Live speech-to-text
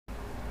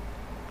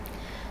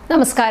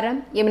നമസ്കാരം,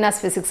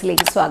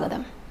 യമുനാസ്ഫിസിക്സിലേക്ക്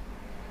സ്വാഗതം.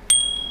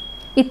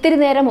 ഇത്തിരി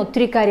നേരം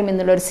ഒത്തിരി കാര്യം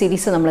എന്നുള്ളൊരു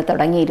സീരീസ് നമ്മൾ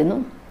തുടങ്ങിയിരുന്നു.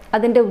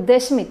 അതിൻ്റെ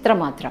ഉദ്ദേശം ഇത്ര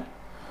മാത്രം: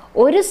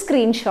 ഒരു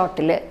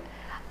സ്ക്രീൻഷോട്ടിൽ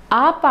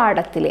ആ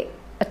പാഠത്തിലെ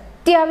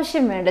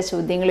അത്യാവശ്യം വേണ്ട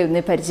ചോദ്യങ്ങളെ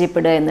ഒന്ന്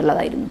പരിചയപ്പെടുക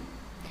എന്നുള്ളതായിരുന്നു.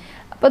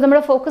 അപ്പോൾ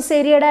നമ്മുടെ ഫോക്കസ്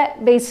ഏരിയയുടെ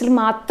ബേസിൽ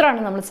മാത്രമാണ്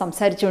നമ്മൾ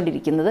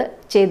സംസാരിച്ചുകൊണ്ടിരിക്കുന്നത്.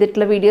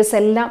 ചെയ്തിട്ടുള്ള വീഡിയോസ്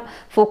എല്ലാം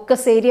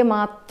ഫോക്കസ് ഏരിയ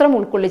മാത്രം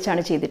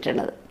ഉൾക്കൊള്ളിച്ചാണ്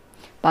ചെയ്തിട്ടുള്ളത്.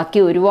 ബാക്കി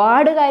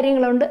ഒരുപാട്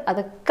കാര്യങ്ങളുണ്ട്,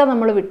 അതൊക്കെ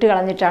നമ്മൾ വിട്ട്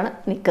കളഞ്ഞിട്ടാണ്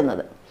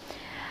നിൽക്കുന്നത്.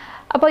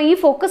 അപ്പോൾ ഈ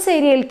ഫോക്കസ്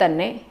ഏരിയയിൽ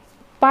തന്നെ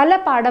പല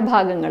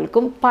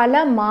പാഠഭാഗങ്ങൾക്കും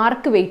പല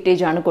മാർക്ക്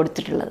വെയിറ്റേജാണ്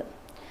കൊടുത്തിട്ടുള്ളത്.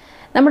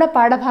 നമ്മുടെ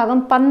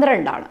പാഠഭാഗം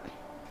 12ആണ്.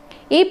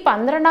 ഈ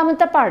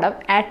 12ാമത്തെ പാഠം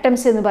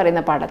ആറ്റംസ് എന്ന്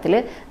പറയുന്ന പാഠത്തിൽ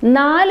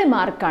 4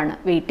 മാർക്കാണ്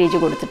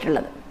വെയിറ്റേജ്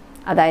കൊടുത്തിട്ടുള്ളത്.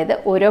 അതായത്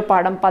ഓരോ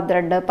പാഠം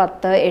 12,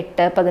 10,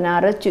 8,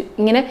 16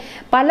 ഇങ്ങനെ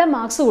പല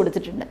മാർക്സ്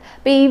കൊടുത്തിട്ടുണ്ട്.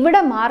 അപ്പോൾ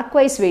ഇവിടെ മാർക്ക്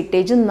വൈസ്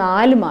വെയിറ്റേജ്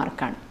 4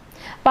 മാർക്കാണ്.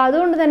 അപ്പോൾ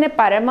അതുകൊണ്ട് തന്നെ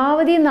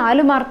പരമാവധി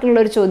 4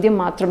 മാർക്കുള്ളൊരു ചോദ്യം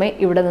മാത്രമേ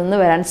ഇവിടെ നിന്ന്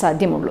വരാൻ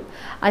സാധ്യമുള്ളൂ.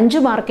 5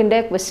 മാർക്കിൻ്റെ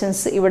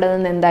ക്വസ്റ്റ്യൻസ് ഇവിടെ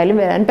നിന്ന് എന്തായാലും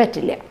വരാൻ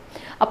പറ്റില്ല.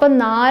 അപ്പോൾ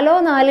 4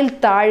 4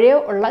 താഴെയോ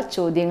ഉള്ള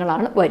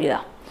ചോദ്യങ്ങളാണ് വരിക.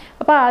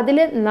 അപ്പോൾ അതിൽ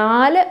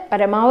 4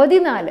 പരമാവധി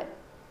 4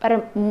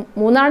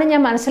 3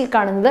 ഞാൻ മനസ്സിൽ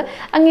കാണുന്നത്.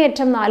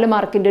 അങ്ങേയറ്റം 4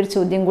 മാർക്കിൻ്റെ ഒരു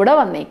ചോദ്യം കൂടെ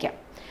വന്നേക്കാം.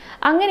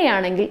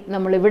 അങ്ങനെയാണെങ്കിൽ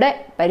നമ്മളിവിടെ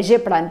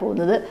പരിചയപ്പെടാൻ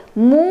പോകുന്നത്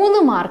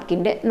 3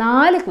 മാർക്കിൻ്റെ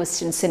 4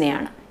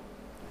 ക്വസ്റ്റ്യൻസിനെയാണ്.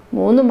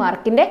 3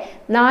 മാർക്കിൻ്റെ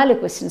 4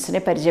 ക്വസ്റ്റ്യൻസിനെ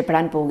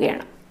പരിചയപ്പെടാൻ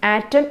പോവുകയാണ്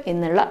ആറ്റം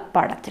എന്നുള്ള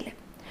പാഠത്തിൽ.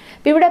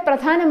 അപ്പോൾ ഇവിടെ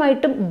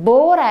പ്രധാനമായിട്ടും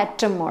ബോർ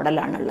ആറ്റം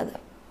മോഡലാണുള്ളത്.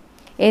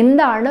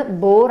 എന്താണ്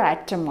ബോർ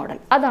ആറ്റം മോഡൽ?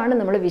 അതാണ്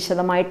നമ്മൾ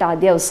വിശദമായിട്ട്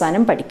ആദ്യ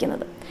അവസാനം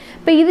പഠിക്കുന്നത്.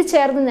 അപ്പോൾ ഇത്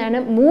ചേർന്ന് ഞാൻ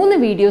 3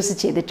 വീഡിയോസ്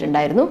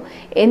ചെയ്തിട്ടുണ്ടായിരുന്നു.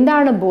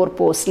 എന്താണ് ബോർ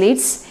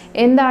പോസ്റ്റ്ലേറ്റ്സ്,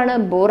 എന്താണ്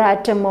ബോർ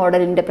ആറ്റം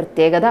മോഡലിൻ്റെ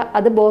പ്രത്യേകത,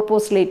 അത് ബോർ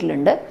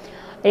പോസ്റ്റ്ലേറ്റിലുണ്ട്.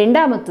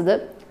 രണ്ടാമത്തത്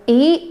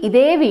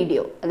ഇതേ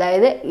വീഡിയോ,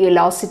 അതായത്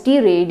വെലോസിറ്റി,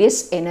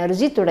 റേഡിയസ്,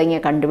 എനർജി തുടങ്ങിയ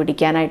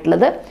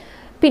കണ്ടുപിടിക്കാനായിട്ടുള്ളത്.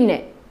 പിന്നെ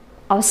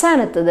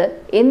അവസാനത്തത്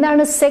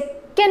എന്താണ്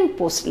സെക്കൻഡ്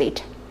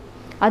പോസ്റ്റ്ലേറ്റ്,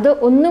 അത്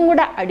ഒന്നും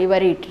കൂടെ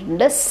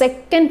അടിവരയിട്ടിട്ടുണ്ട്,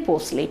 സെക്കൻഡ്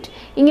പോസ്റ്റ്ലേറ്റ്.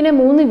 ഇങ്ങനെ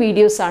 3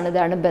 വീഡിയോസാണ്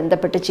ഇതാണ്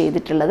ബന്ധപ്പെട്ട്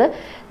ചെയ്തിട്ടുള്ളത്.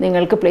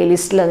 നിങ്ങൾക്ക്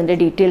പ്ലേലിസ്റ്റിൽ അതിൻ്റെ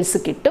ഡീറ്റെയിൽസ്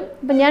കിട്ടും.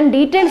 അപ്പം ഞാൻ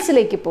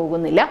ഡീറ്റെയിൽസിലേക്ക്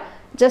പോകുന്നില്ല,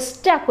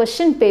 ജസ്റ്റ് ആ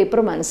ക്വസ്റ്റ്യൻ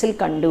പേപ്പർ മനസ്സിൽ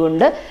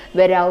കണ്ടുകൊണ്ട്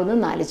വരാവുന്ന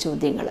 4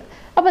 ചോദ്യങ്ങൾ.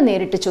 അപ്പം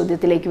നേരിട്ട്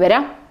ചോദ്യത്തിലേക്ക്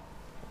വരാം.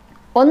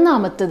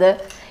 ഒന്നാമത്തത്,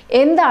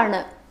 എന്താണ്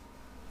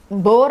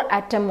ബോർ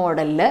ആറ്റം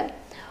മോഡലിൽ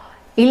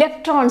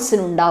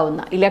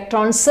ഇലക്ട്രോൺസിനുണ്ടാവുന്ന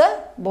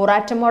ബോർ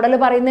ആറ്റം മോഡൽ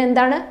പറയുന്നത്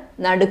എന്താണ്?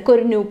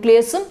 നടുക്കൊരു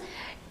ന്യൂക്ലിയസും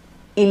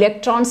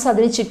ഇലക്ട്രോൺസ്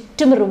അതിന്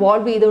ചുറ്റും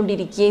റിവോൾവ്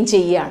ചെയ്തുകൊണ്ടിരിക്കുകയും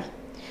ചെയ്യുകയാണ്.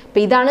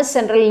 അപ്പോൾ ഇതാണ്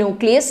സെൻട്രൽ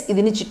ന്യൂക്ലിയസ്,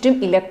 ഇതിന് ചുറ്റും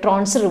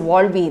ഇലക്ട്രോൺസ്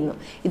റിവോൾവ് ചെയ്യുന്നു.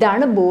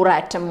 ഇതാണ് ബോർ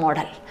ആറ്റം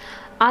മോഡൽ.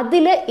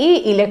 അതിൽ ഈ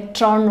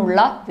ഇലക്ട്രോണിനുള്ള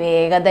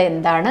വേഗത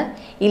എന്താണ്,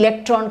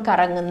 ഇലക്ട്രോൺ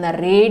കറങ്ങുന്ന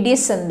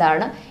റേഡിയസ്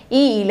എന്താണ്,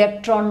 ഈ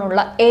ഇലക്ട്രോണിനുള്ള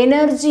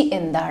എനർജി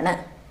എന്താണ്,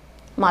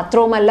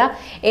 മാത്രവുമല്ല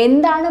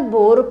എന്താണ്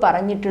ബോർ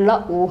പറഞ്ഞിട്ടുള്ള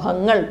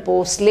ഊഹങ്ങൾ,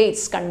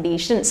 പോസ്റ്റ്ലേറ്റ്സ്,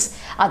 കണ്ടീഷൻസ്,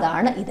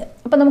 അതാണ് ഇത്.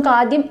 അപ്പോൾ നമുക്ക്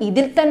ആദ്യം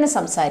ഇതിൽ തന്നെ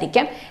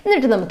സംസാരിക്കാം,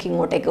 എന്നിട്ട് നമുക്ക്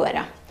ഇങ്ങോട്ടേക്ക്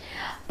വരാം.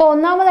 അപ്പോൾ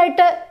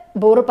ഒന്നാമതായിട്ട്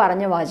ബോർ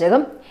പറഞ്ഞ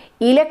വാചകം,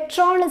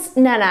 electron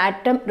in an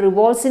atom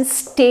revolves in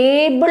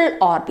stable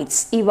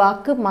orbits. ഈ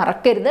വാക്ക്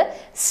മറക്കരുത്,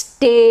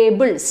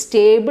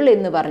 സ്റ്റേബിൾ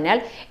എന്ന് പറഞ്ഞാൽ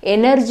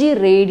എനർജി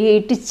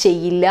റേഡിയേറ്റ്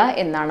ചെയ്യില്ല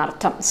എന്നാണ്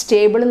അർത്ഥം.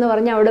 സ്റ്റേബിൾ എന്ന്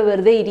പറഞ്ഞാൽ അവിടെ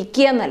വെറുതെ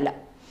ഇരിക്കുക എന്നല്ല,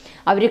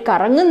 അവർ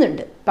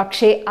കറങ്ങുന്നുണ്ട്,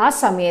 പക്ഷേ ആ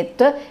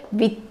സമയത്ത്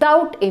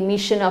വിത്തൗട്ട്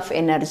എമിഷൻ ഓഫ്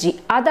എനർജി.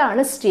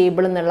 അതാണ്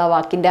സ്റ്റേബിൾ എന്നുള്ള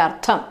വാക്കിൻ്റെ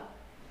അർത്ഥം.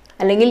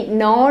 അല്ലെങ്കിൽ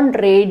നോൺ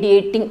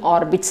റേഡിയേറ്റിംഗ്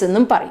ഓർബിറ്റ്സ്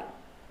എന്നും പറയും,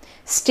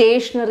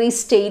 സ്റ്റേഷനറി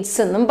സ്റ്റേറ്റ്സ്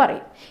എന്നും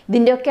പറയും.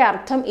 ഇതിൻ്റെയൊക്കെ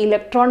അർത്ഥം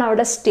ഇലക്ട്രോൺ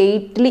അവിടെ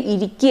സ്റ്റേറ്റിൽ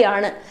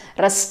ഇരിക്കുകയാണ്,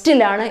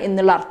 റെസ്റ്റിലാണ്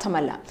എന്നുള്ള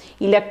അർത്ഥമല്ല.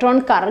 ഇലക്ട്രോൺ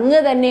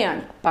കറങ്ങുക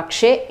തന്നെയാണ്,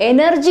 പക്ഷേ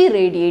എനർജി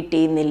റേഡിയേറ്റ്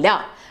ചെയ്യുന്നില്ല.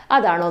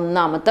 അതാണ്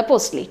ഒന്നാമത്തെ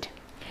പോസ്റ്റ്ലേറ്റ്.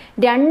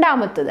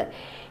 രണ്ടാമത്തത്,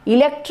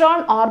 electron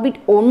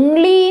orbit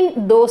only in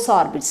those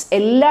orbits.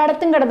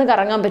 എല്ലായിടത്തും കിടന്ന്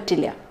കറങ്ങാൻ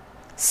പറ്റില്ല,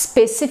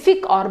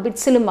 സ്പെസിഫിക്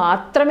ഓർബിറ്റ്സിൽ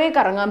മാത്രമേ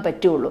കറങ്ങാൻ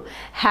പറ്റുള്ളൂ.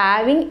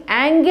 Having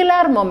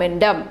angular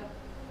momentum.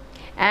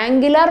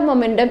 Angular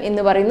momentum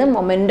എന്ന് പറയുന്നത്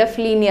moment of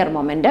linear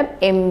momentum,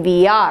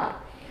 MVR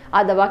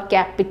അഥവാ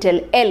capital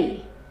L.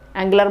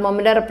 Angular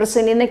momentum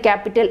represent ചെയ്യുന്ന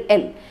capital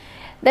L.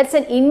 That's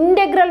an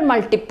integral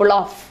multiple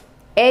of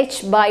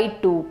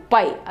h/2π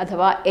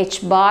അഥവാ h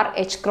ബാർ,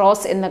 h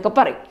ക്രോസ് എന്നൊക്കെ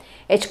പറയും.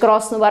 h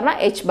ക്രോസ് എന്ന് പറഞ്ഞാൽ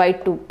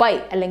h/2π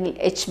അല്ലെങ്കിൽ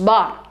h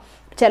ബാർ.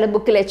 ചില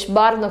ബുക്കിൽ h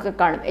ബാർ എന്നൊക്കെ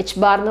കാണും. h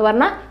ബാർ എന്ന്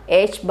പറഞ്ഞാൽ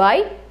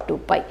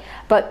h/2π.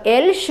 അപ്പോൾ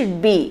L should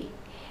be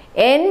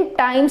n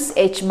times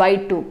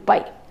h/2π.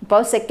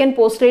 അപ്പോൾ സെക്കൻഡ്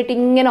പോസ്റ്റ്ലേറ്റ്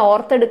ഇങ്ങനെ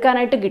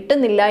ഓർത്തെടുക്കാനായിട്ട്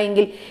കിട്ടുന്നില്ല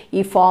എങ്കിൽ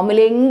ഈ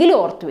ഫോമുലയെങ്കിലും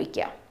ഓർത്ത്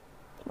വയ്ക്കുക.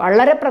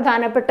 വളരെ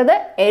പ്രധാനപ്പെട്ടത്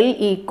L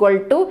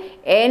 =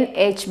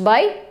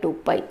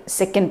 nh/2π,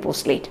 second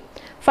postulate.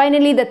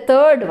 Finally the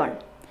third one,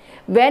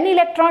 when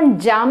electron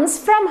jumps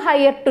from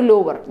higher to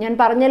lower. ഞാൻ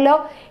പറഞ്ഞല്ലോ,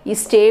 ഈ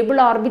സ്റ്റേബിൾ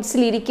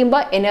ഓർബിറ്റ്സിൽ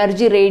ഇരിക്കുമ്പോൾ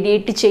എനർജി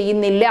റേഡിയേറ്റ്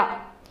ചെയ്യുന്നില്ല.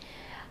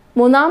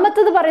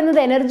 മൂന്നാമത്തത്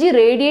പറയുന്നത് എനർജി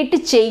റേഡിയേറ്റ്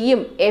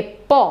ചെയ്യും.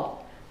 എപ്പോൾ?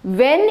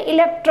 When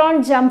electron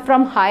jump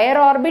from higher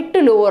orbit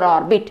to lower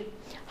orbit.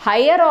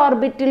 Higher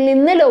ഓർബിറ്റിൽ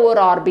നിന്ന് ലോവർ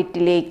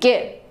ഓർബിറ്റിലേക്ക്,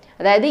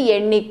 അതായത്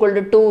n =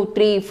 2,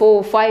 3, 4,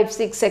 5,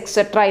 6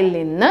 എക്സെട്രയിൽ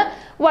നിന്ന്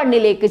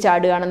 1ലേക്ക്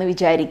ചാടുകയാണെന്ന്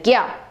വിചാരിക്കുക.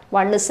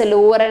 1 is a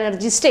lower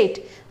energy state.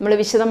 നമ്മൾ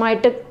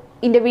വിശദമായിട്ട്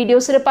ഇതിൻ്റെ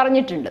വീഡിയോസിൽ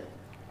പറഞ്ഞിട്ടുണ്ട്.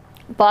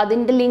 അപ്പോൾ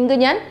അതിൻ്റെ ലിങ്ക്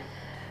ഞാൻ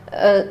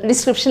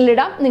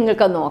ഡിസ്ക്രിപ്ഷനിലിടാം,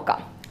 നിങ്ങൾക്കത് നോക്കാം.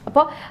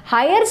 അപ്പോൾ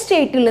ഹയർ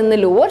സ്റ്റേറ്റിൽ നിന്ന്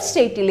ലോവർ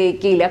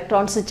സ്റ്റേറ്റിലേക്ക്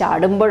ഇലക്ട്രോൺസ്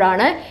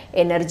ചാടുമ്പോഴാണ്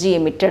എനർജി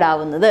എമിറ്റഡ്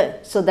ആവുന്നത്.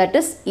 So that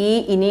is E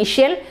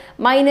initial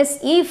minus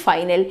E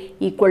final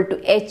equal to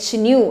H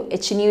new.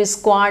 H new is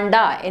quanta.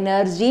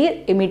 Energy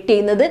emit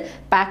ചെയ്യുന്നത്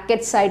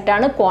പാക്കറ്റ്സ്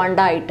ആയിട്ടാണ്, ക്വാണ്ട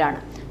ആയിട്ടാണ്.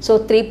 സോ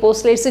 3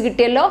 പോസ്റ്റ്ലേറ്റ്സ്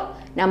കിട്ടിയല്ലോ.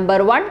 Number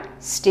 1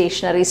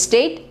 stationery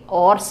state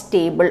or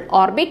stable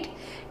orbit.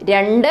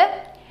 2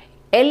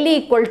 L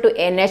equal to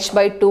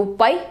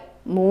NH/2π.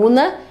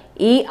 3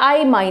 EI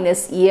minus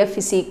EF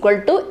is equal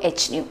to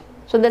H nu.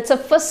 So that's the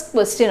first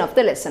question of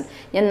the lesson.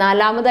 ഞാൻ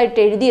നാലാമതായിട്ട്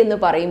എഴുതി എന്ന്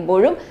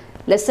പറയുമ്പോഴും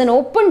lesson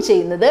open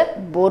ചെയ്യുന്നത്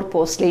bore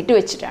postulate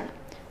വെച്ചിട്ടാണ്.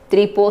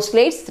 3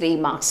 postulates 3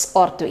 marks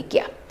ഓർത്ത്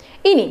വയ്ക്കുക.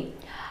 ഇനി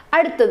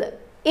അടുത്തത്,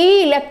 ഈ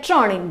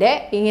ഇലക്ട്രോണിൻ്റെ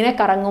ഇങ്ങനെ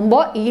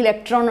കറങ്ങുമ്പോൾ ഈ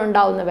ഇലക്ട്രോൺ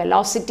ഉണ്ടാവുന്ന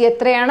വെലോസിറ്റി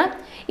എത്രയാണ്,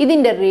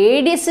 ഇതിൻ്റെ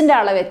റേഡിയസിൻ്റെ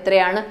അളവ്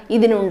എത്രയാണ്,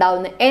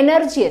 ഇതിനുണ്ടാവുന്ന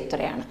എനർജി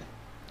എത്രയാണ്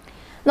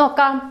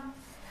നോക്കാം.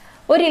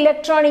 ഒരു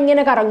ഇലക്ട്രോൺ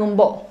ഇങ്ങനെ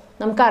കറങ്ങുമ്പോൾ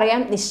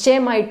നമുക്കറിയാം,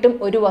 നിശ്ചയമായിട്ടും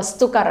ഒരു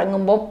വസ്തു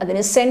കറങ്ങുമ്പോൾ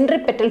അതിന്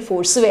സെൻട്രിപെറ്റൽ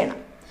ഫോഴ്സ് വേണം.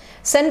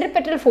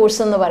 സെൻട്രിപെറ്റൽ ഫോഴ്സ്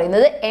എന്ന്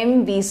പറയുന്നത്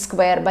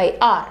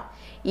mv²/r.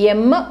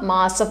 m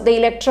mass of the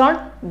electron,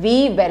 v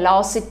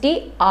velocity,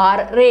 r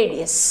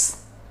radius.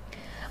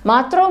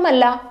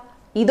 മാത്രവുമല്ല,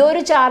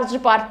 ഇതൊരു ചാർജ്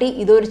പാർട്ടി,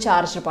 ഇതൊരു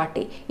ചാർജ്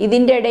പാർട്ടി.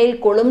 ഇതിൻ്റെ ഇടയിൽ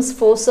കൊളുംസ്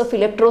force of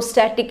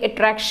electrostatic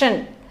attraction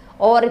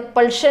or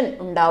repulsion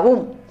ഉണ്ടാവും.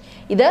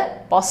 ഇത്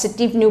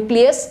പോസിറ്റീവ്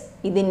ന്യൂക്ലിയസ്,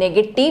 ഇത്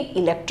നെഗറ്റീവ്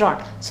ഇലക്ട്രോൺ.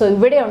 സോ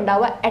ഇവിടെ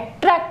ഉണ്ടാവുക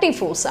അട്രാക്റ്റീവ്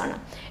ഫോഴ്സ് ആണ്.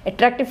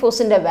 Attractive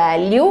ഫോഴ്സിൻ്റെ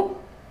value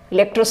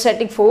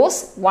electrostatic force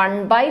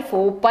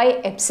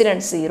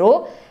 1/4πε0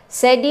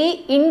 ZE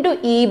 ×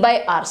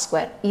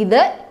 E/r².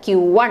 ഇത്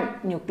Q1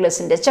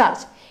 ന്യൂക്ലിയസിൻ്റെ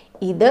ചാർജ്,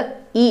 ഇത്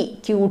E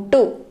Q2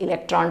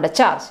 ഇലക്ട്രോണിൻ്റെ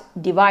charge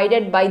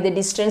divided by the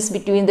distance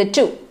between the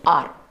 2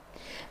 R.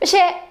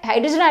 പക്ഷേ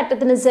hydrogen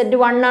ആറ്റത്തിന്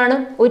Z1 ആണ്,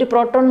 ഒരു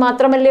പ്രോട്ടോൺ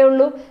മാത്രമല്ലേ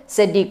ഉള്ളൂ, Z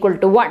 =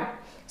 1.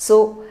 സോ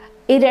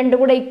ഈ രണ്ടും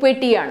കൂടെ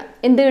ഇക്വേറ്റ് ചെയ്യാണ്.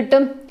 എന്ത്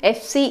കിട്ടും?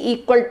 FC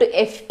 =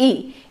 FE.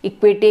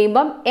 ഇക്വേറ്റ്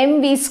ചെയ്യുമ്പം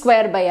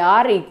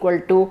mv²/r =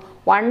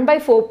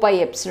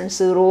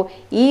 1/4πε0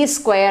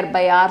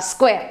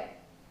 E²/r².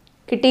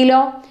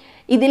 കിട്ടിയല്ലോ.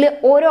 ഇതിൽ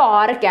ഓരോ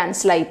r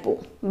ക്യാൻസലായി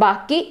പോവും.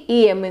 ബാക്കി ഈ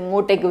m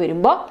ഇങ്ങോട്ടേക്ക്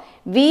വരുമ്പോൾ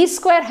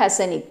v² has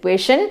N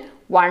equation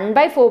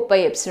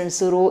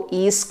 1/4πε0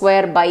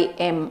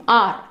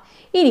 E²/mr.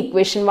 ഈ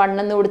ഇക്വേഷൻ 1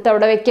 എന്ന് കൊടുത്ത്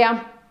അവിടെ വെക്കാം.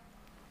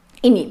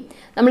 ഇനി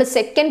നമ്മൾ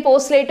സെക്കൻഡ്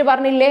പോസ്റ്റ്ലേറ്റ്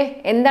പറഞ്ഞില്ലേ,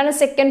 എന്താണ്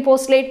second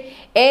postulate?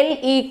 L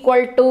 =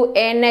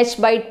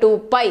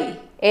 NH/2π.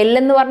 L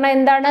എന്ന് പറഞ്ഞാൽ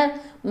എന്താണ്?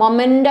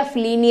 മൊമെന്റ് ഓഫ്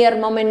ലീനിയർ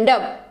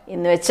മൊമെന്റം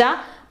എന്ന് വെച്ചാൽ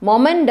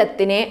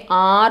മൊമെന്റത്തിനെ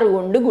r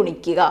കൊണ്ട്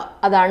ഗുണിക്കുക.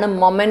 അതാണ്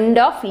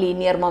മൊമെന്റ് ഓഫ്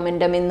ലീനിയർ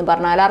മൊമെന്റം എന്ന്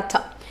പറഞ്ഞാൽ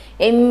അർത്ഥം.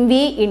 mv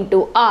 ×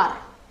 r,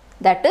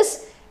 that is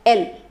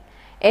L.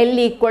 L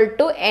 =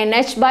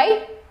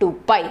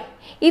 NH/2π.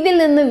 ഇതിൽ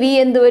നിന്ന് v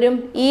എന്ത് വരും?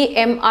 ഈ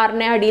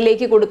mr-നെ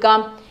അടിയിലേക്ക് കൊടുക്കാം.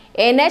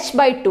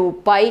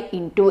 NH/2π ×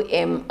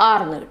 mr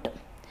എന്ന് കിട്ടും.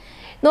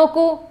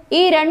 നോക്കൂ,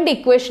 ഈ രണ്ട്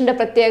ഇക്വേഷൻ്റെ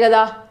പ്രത്യേകത,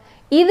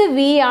 ഇത് v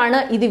ആണ്,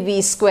 ഇത് v²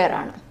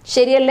 ആണ്,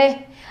 ശരിയല്ലേ?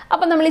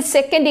 അപ്പം നമ്മൾ ഈ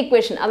സെക്കൻഡ്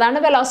ഇക്വേഷൻ, അതാണ്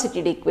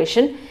വെലോസിറ്റിയുടെ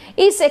ഇക്വേഷൻ,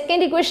 ഈ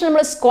സെക്കൻഡ് ഇക്വേഷൻ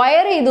നമ്മൾ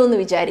സ്ക്വയർ ചെയ്തു എന്ന്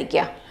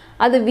വിചാരിക്കുക.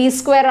 അത്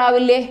v²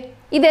 ആവില്ലേ?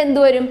 ഇതെന്ത്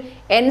വരും?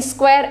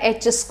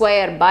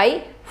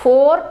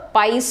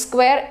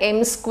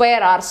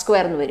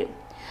 n²h²/4π²m²r² എന്ന് വരും.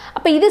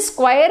 അപ്പം ഇത്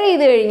സ്ക്വയർ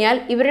ചെയ്ത് കഴിഞ്ഞാൽ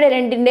ഇവരുടെ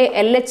രണ്ടിൻ്റെ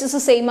LHS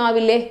സെയിം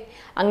ആവില്ലേ?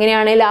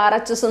 അങ്ങനെയാണെങ്കിൽ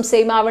RHSും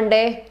സെയിം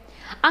ആവണ്ടേ?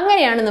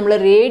 അങ്ങനെയാണ് നമ്മൾ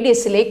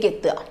റേഡിയസിലേക്ക്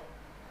എത്തുക.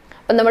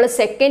 അപ്പം നമ്മൾ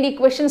സെക്കൻഡ്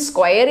ഇക്വേഷൻ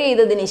സ്ക്വയർ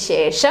ചെയ്തതിന്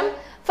ശേഷം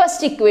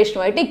ഫസ്റ്റ്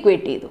ഇക്വേഷനുമായിട്ട്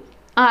ഇക്വേറ്റ് ചെയ്തു,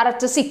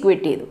 RHS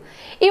ഇക്വേറ്റ് ചെയ്തു.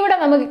 ഇവിടെ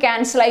നമുക്ക്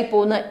ക്യാൻസലായി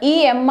പോകുന്ന ഈ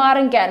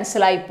MRും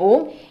ക്യാൻസലായി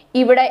പോവും.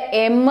 ഇവിടെ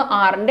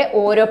MRൻ്റെ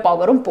ഓരോ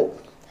പവറും പോവും.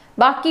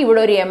 ബാക്കി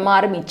ഇവിടെ ഒരു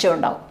MR മിച്ചം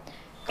ഉണ്ടാവും.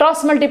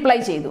 ക്രോസ് മൾട്ടിപ്ലൈ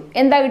ചെയ്തു,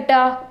 എന്താ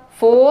കിട്ടുക?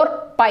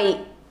 4π.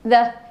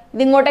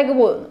 ഇതിങ്ങോട്ടേക്ക്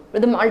പോകുന്നു,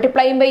 ഇത്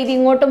മൾട്ടിപ്ലൈ ചെയ്യുമ്പോൾ ഇത്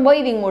ഇങ്ങോട്ടും പോയി,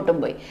 ഇത് ഇങ്ങോട്ടും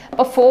പോയി.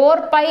 അപ്പോൾ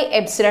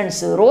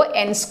 4πε0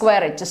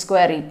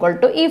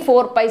 n²h² ഈ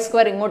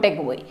 4π²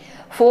 ഇങ്ങോട്ടേക്ക് പോയി,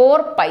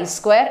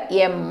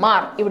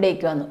 4π²mr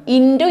ഇവിടേക്ക് വന്നു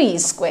ഇൻറ്റു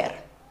E².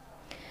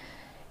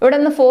 ഇവിടെ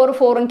നിന്ന്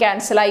 4ഉം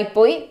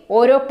ക്യാൻസലായിപ്പോയി,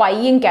 ഓരോ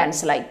പൈയും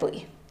ക്യാൻസലായിപ്പോയി.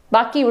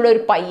 ബാക്കി ഇവിടെ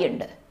ഒരു പൈ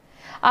ഉണ്ട്.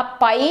 ആ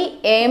പൈ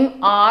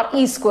mr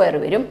E²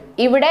 വരും.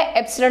 ഇവിടെ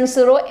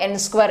ε0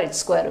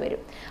 n²h²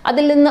 വരും.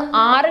 അതിൽ നിന്ന്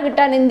r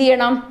കിട്ടാൻ എന്ത്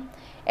ചെയ്യണം?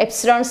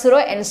 ε0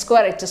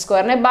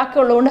 n²h²നെ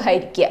ബാക്കിയുള്ളതുകൊണ്ട്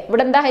ഹരിക്കുക.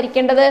 ഇവിടെ എന്താ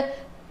ഹരിക്കേണ്ടത്?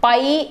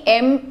 പൈ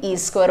m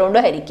E² കൊണ്ട്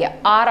ഹരിക്കുക.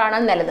 r ആണ്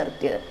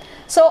നിലനിർത്തിയത്.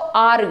 സോ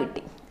r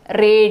കിട്ടി.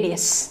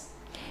 റേഡിയസ്,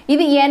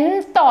 ഇത്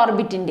nth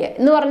ഓർബിറ്റിൻ്റെ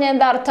എന്ന് പറഞ്ഞാൽ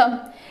എന്താ അർത്ഥം?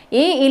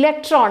 ഈ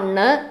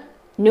ഇലക്ട്രോണിന്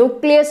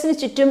ന്യൂക്ലിയസിന്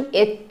ചുറ്റും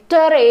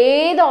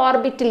ഏത്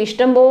ഓർബിറ്റിൽ,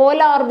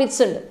 ഇഷ്ടംപോലെ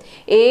ഓർബിറ്റ്സ് ഉണ്ട്,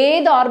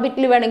 ഏത്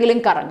ഓർബിറ്റിൽ വേണമെങ്കിലും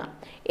കറങ്ങാം.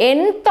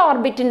 nth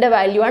ഓർബിറ്റിൻ്റെ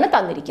വാല്യൂ ആണ്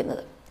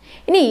തന്നിരിക്കുന്നത്.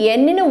 ഇനി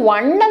n-ന്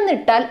 1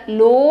 എന്നിട്ടാൽ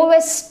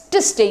ലോവസ്റ്റ്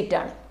സ്റ്റേറ്റ്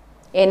ആണ്,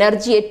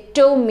 എനർജി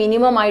ഏറ്റവും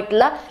മിനിമം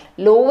ആയിട്ടുള്ള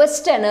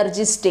ലോവസ്റ്റ്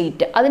എനർജി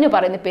സ്റ്റേറ്റ്. അതിന്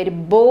പറയുന്ന പേര്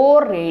ബോർ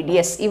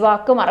റേഡിയസ്. ഈ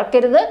വാക്ക്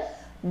മറക്കരുത്,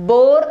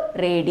 ബോർ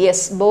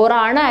റേഡിയസ്.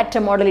 ബോറാണ്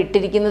ആറ്റം മോഡൽ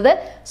ഇട്ടിരിക്കുന്നത്.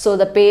 സോ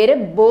ദ പേര്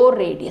ബോർ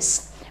റേഡിയസ്.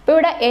 അപ്പോൾ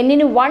ഇവിടെ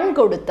n-ന് 1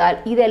 കൊടുത്താൽ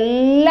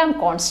ഇതെല്ലാം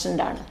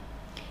കോൺസ്റ്റൻ്റ് ആണ്.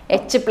 h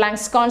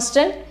Planck's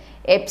constant,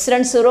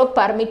 epsilon 0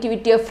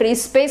 permittivity of free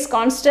space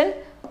constant,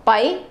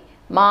 pi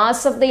mass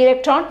of the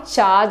electron,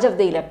 charge of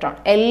the electron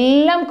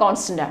എല്ലാം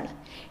കോൺസ്റ്റൻ്റ് ആണ്.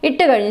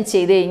 ഇട്ട് കഴിഞ്ഞ്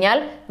ചെയ്ത് കഴിഞ്ഞാൽ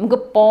നമുക്ക്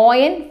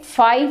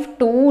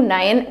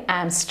 0.529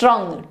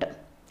 ആംസ്ട്രോങ് കിട്ടും.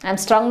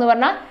 ആംസ്ട്രോങ് എന്ന്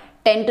പറഞ്ഞാൽ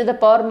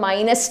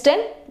 10⁻⁻10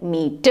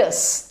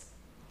 മീറ്റേഴ്സ്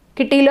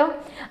കിട്ടിയല്ലോ.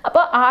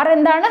 അപ്പോൾ r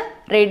എന്താണ്?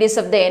 Radius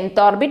of the nth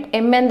orbit,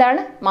 m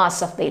എന്താണ്?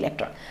 Mass of the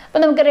electron. അപ്പോൾ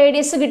നമുക്ക്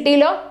റേഡിയസ്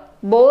കിട്ടിയല്ലോ,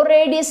 ബോർ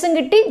റേഡിയസും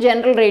കിട്ടി,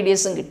 ജനറൽ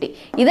റേഡിയസും കിട്ടി.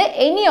 ഇത്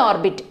എനി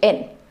ഓർബിറ്റ് n,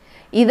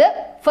 ഇത്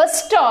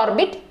ഫസ്റ്റ്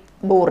ഓർബിറ്റ്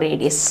ബോർ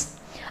റേഡിയസ്.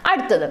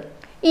 അടുത്തത്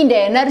ഇതിൻ്റെ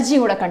എനർജി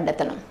കൂടെ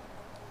കണ്ടെത്തണം.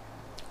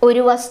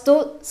 ഒരു വസ്തു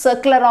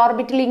സർക്കുലർ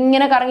ഓർബിറ്റിൽ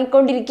ഇങ്ങനെ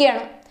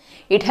കറങ്ങിക്കൊണ്ടിരിക്കുകയാണ്.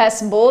 It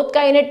has both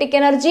kinetic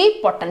energy,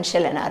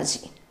 potential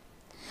energy.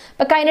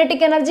 അപ്പോൾ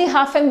കൈനറ്റിക് എനർജി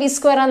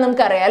 ½mv² ആണെന്ന്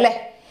നമുക്കറിയാം അല്ലേ.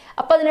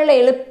 അപ്പോൾ അതിനുള്ള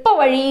എളുപ്പ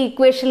വഴി ഈ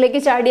ഇക്വേഷനിലേക്ക്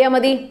ചാടിയാൽ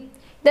മതി.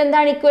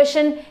 ഇതെന്താണ്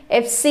ഇക്വേഷൻ?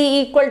 FC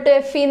 =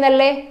 FE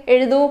എന്നല്ലേ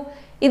എഴുതൂ.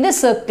 ഇത്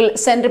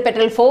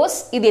സെൻട്രിപെറ്റൽ ഫോഴ്സ്,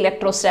 ഇത്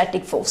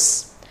ഇലക്ട്രോസ്റ്റാറ്റിക് ഫോഴ്സ്.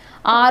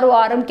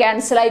 ആറും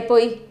ക്യാൻസൽ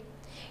ആയിപ്പോയി.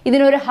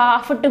 ഇതിനൊരു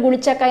ഹാഫ് ഇട്ട്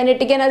ഗുണിച്ചാൽ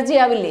കൈനറ്റിക് എനർജി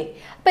ആവില്ലേ?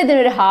 അപ്പോൾ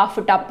ഇതിനൊരു ഹാഫ്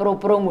ഇട്ട് അപ്പുറവും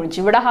ഇപ്പുറവും ഗുണിച്ചു.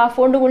 ഇവിടെ ഹാഫ്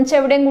കൊണ്ട് ഗുണിച്ച്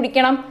എവിടെയും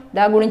ഗുണിക്കണം,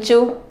 ഇതാ ഗുണിച്ചു.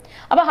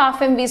 അപ്പോൾ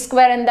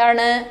 ½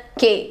 എന്താണ്?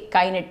 K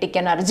kinetic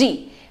energy.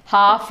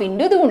 Half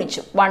into ഇത്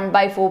ഗുണിച്ചു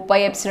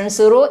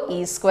 1/4πε0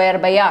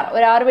 E²/r.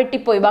 ഒരു 6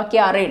 വെട്ടിപ്പോയി, ബാക്കി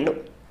 6 ഉള്ളൂ.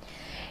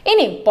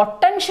 ഇനി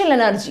പൊട്ടൻഷ്യൽ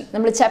എനർജി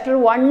നമ്മൾ ചാപ്റ്റർ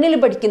 1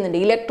 പഠിക്കുന്നുണ്ട്.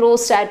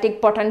 Electrostatic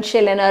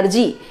potential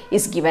energy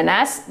is given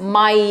as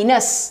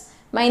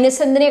minus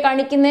എന്തിനെ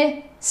കാണിക്കുന്നത്?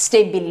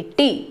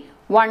 സ്റ്റെബിലിറ്റി.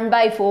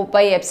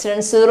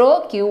 1/4πε0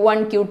 Q1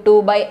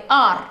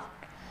 Q2/r.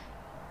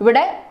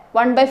 ഇവിടെ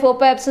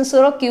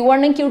 1/4πε0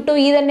 Q1 ഉം Q2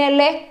 ഈ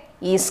തന്നെയല്ലേ,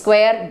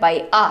 E²/r.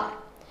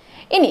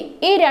 ഇനി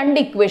ഈ രണ്ട്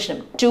ഇക്വേഷനും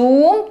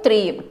 2ഉം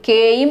 3ഉം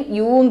Kയും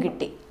Uവും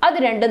കിട്ടി. അത്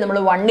രണ്ടും നമ്മൾ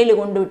 1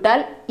 കൊണ്ടുവിട്ടാൽ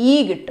E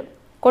കിട്ടും.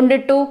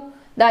 കൊണ്ടിട്ടു,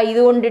 ഇതാ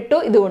ഇത് കൊണ്ടിട്ടു,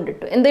 ഇത്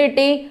കൊണ്ടിട്ടു. എന്ത്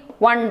കിട്ടി?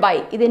 1/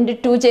 ഇതിൻ്റെ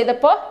 2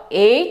 ചെയ്തപ്പോൾ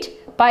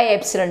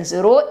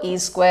 8πε0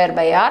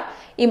 E²/r.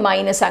 ഈ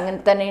മൈനസ് അങ്ങനെ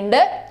തന്നെ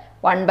ഉണ്ട്,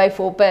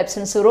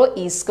 1/4πε0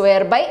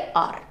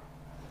 E²/r.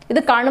 ഇത്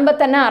കാണുമ്പോൾ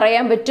തന്നെ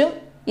അറിയാൻ പറ്റും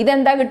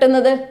ഇതെന്താ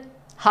കിട്ടുന്നത്?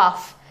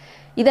 ഹാഫ്.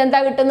 ഇതെന്താ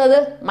കിട്ടുന്നത്?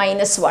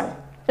 -1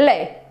 അല്ലേ,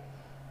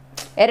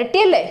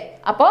 ഇരട്ടിയല്ലേ.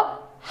 അപ്പോൾ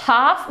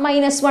ഹാഫ്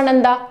 -1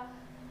 എന്താ?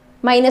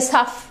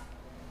 -½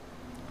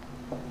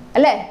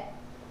 അല്ലേ.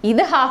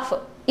 ഇത് ഹാഫ്,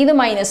 ഇത്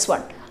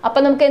 -1.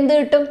 അപ്പം നമുക്ക് എന്ത്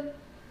കിട്ടും?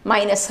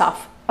 -½.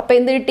 അപ്പം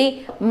എന്ത് കിട്ടി?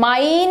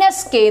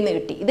 -k എന്ന്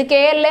കിട്ടി. ഇത് k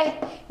അല്ലേ,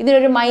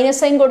 ഇതിനൊരു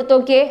സൈൻ കൊടുത്തു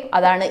നോക്കിയേ,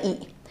 അതാണ് E.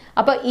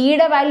 അപ്പോൾ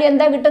ഇയുടെ വാല്യൂ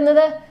എന്താ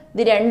കിട്ടുന്നത്?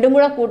 ഇത് രണ്ടും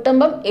കൂടെ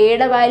കൂട്ടുമ്പം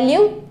എയുടെ വാല്യൂ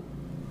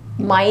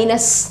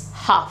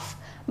 -½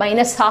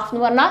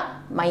 എന്ന് പറഞ്ഞാൽ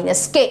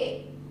 -k,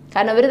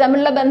 കാരണം അവർ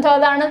തമ്മിലുള്ള ബന്ധം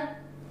അതാണ്.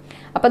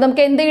 അപ്പോൾ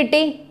നമുക്ക് എന്ത്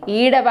കിട്ടി?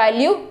 ഇയുടെ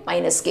വാല്യൂ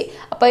 -k.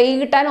 അപ്പോൾ ഈ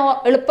കിട്ടാൻ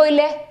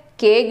എളുപ്പമില്ലേ?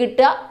 k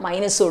കിട്ടുക,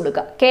 മൈനസ്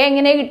കൊടുക്കുക. k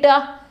എങ്ങനെ കിട്ടുക?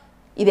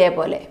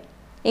 ഇതേപോലെ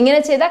ഇങ്ങനെ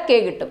ചെയ്താൽ k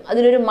കിട്ടും.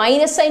 അതിനൊരു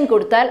സൈൻ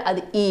കൊടുത്താൽ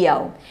അത് E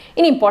ആവും.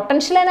 ഇനി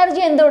പൊട്ടൻഷ്യൽ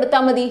എനർജി എന്ത്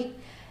കൊടുത്താൽ മതി?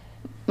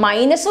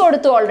 മൈനസ്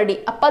കൊടുത്തു ഓൾറെഡി,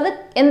 അപ്പം അത്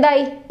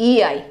എന്തായി? E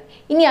ആയി.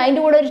 ഇനി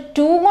അതിൻ്റെ കൂടെ ഒരു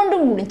 2 കൊണ്ട്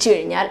ഗുണിച്ചു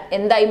കഴിഞ്ഞാൽ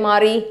എന്തായി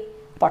മാറി?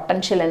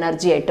 പൊട്ടൻഷ്യൽ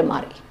എനർജി ആയിട്ട്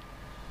മാറി.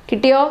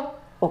 കിട്ടിയോ?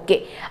 ഓക്കെ.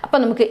 അപ്പം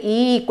നമുക്ക് E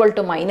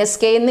 =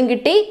 -k എന്നും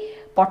കിട്ടി,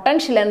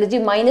 പൊട്ടൻഷ്യൽ എനർജി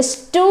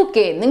 -2k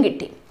എന്നും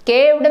കിട്ടി. k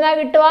എവിടുന്നാ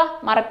കിട്ടുക?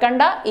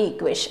 മറക്കണ്ട, ഈ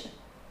ഇക്വേഷൻ.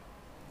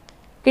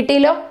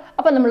 കിട്ടിയല്ലോ.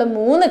 അപ്പം നമ്മൾ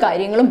 3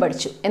 കാര്യങ്ങളും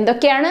പഠിച്ചു.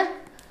 എന്തൊക്കെയാണ്?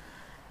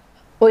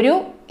 ഒരു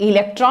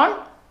ഇലക്ട്രോൺ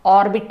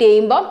ഓർബിറ്റ്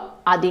ചെയ്യുമ്പം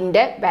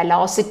അതിൻ്റെ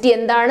വെലോസിറ്റി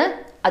എന്താണ്,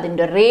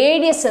 അതിൻ്റെ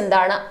റേഡിയസ്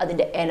എന്താണ്,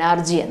 അതിൻ്റെ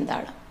എനർജി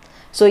എന്താണ്.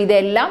 സോ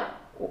ഇതെല്ലാം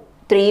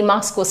 3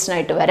 മാർക്സ് ക്വസ്റ്റ്യൻ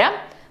ആയിട്ട് വരാം.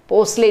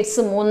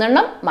 പോസ്റ്റ്ലേറ്റ്സ്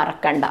 3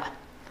 മറക്കണ്ട.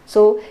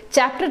 സോ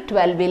ചാപ്റ്റർ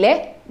 12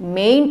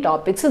 മെയിൻ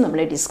ടോപ്പിക്സ് നമ്മൾ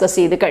ഡിസ്കസ്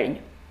ചെയ്ത്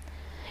കഴിഞ്ഞു.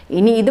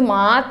 ഇനി ഇത്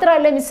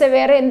മാത്രമല്ല മിസ്സേ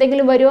വേറെ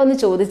എന്തെങ്കിലും വരുമോ എന്ന്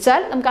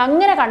ചോദിച്ചാൽ നമുക്ക്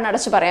അങ്ങനെ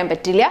കണ്ണടച്ച് പറയാൻ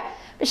പറ്റില്ല.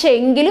 പക്ഷെ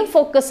എങ്കിലും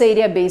ഫോക്കസ്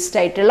ഏരിയ ബേസ്ഡ്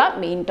ആയിട്ടുള്ള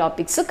മെയിൻ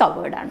ടോപ്പിക്സ്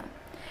കവേർഡ് ആണ്.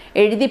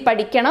 എഴുതി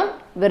പഠിക്കണം,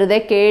 വെറുതെ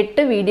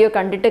കേട്ട് വീഡിയോ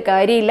കണ്ടിട്ട്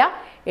കാര്യമില്ല.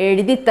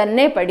 എഴുതി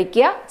തന്നെ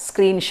പഠിക്കുക,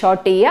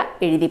 സ്ക്രീൻഷോട്ട്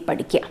ചെയ്യുക, എഴുതി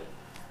പഠിക്കുക.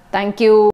 Thank you.